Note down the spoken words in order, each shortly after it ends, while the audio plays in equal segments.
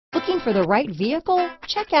Looking for the right vehicle?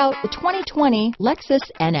 Check out the 2020 Lexus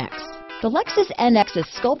NX. The Lexus NX is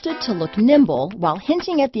sculpted to look nimble while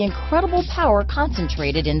hinting at the incredible power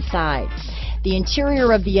concentrated inside. The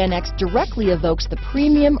interior of the NX directly evokes the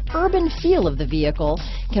premium urban feel of the vehicle,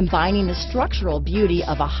 combining the structural beauty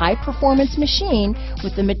of a high-performance machine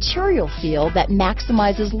with the material feel that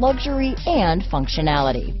maximizes luxury and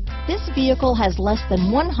functionality. This vehicle has less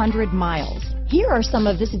than 100 miles. Here are some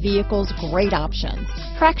of this vehicle's great options: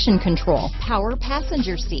 traction control, power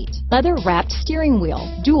passenger seat, leather-wrapped steering wheel,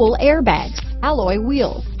 dual airbags, alloy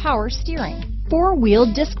wheels, power steering,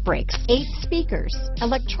 four-wheel disc brakes, 8 speakers,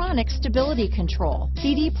 electronic stability control,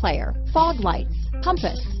 CD player, fog lights,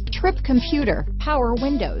 compass, trip computer, power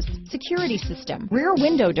windows, security system, rear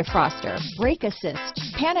window defroster, brake assist,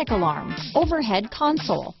 panic alarm, overhead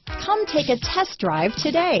console. Come take a test drive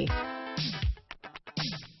today.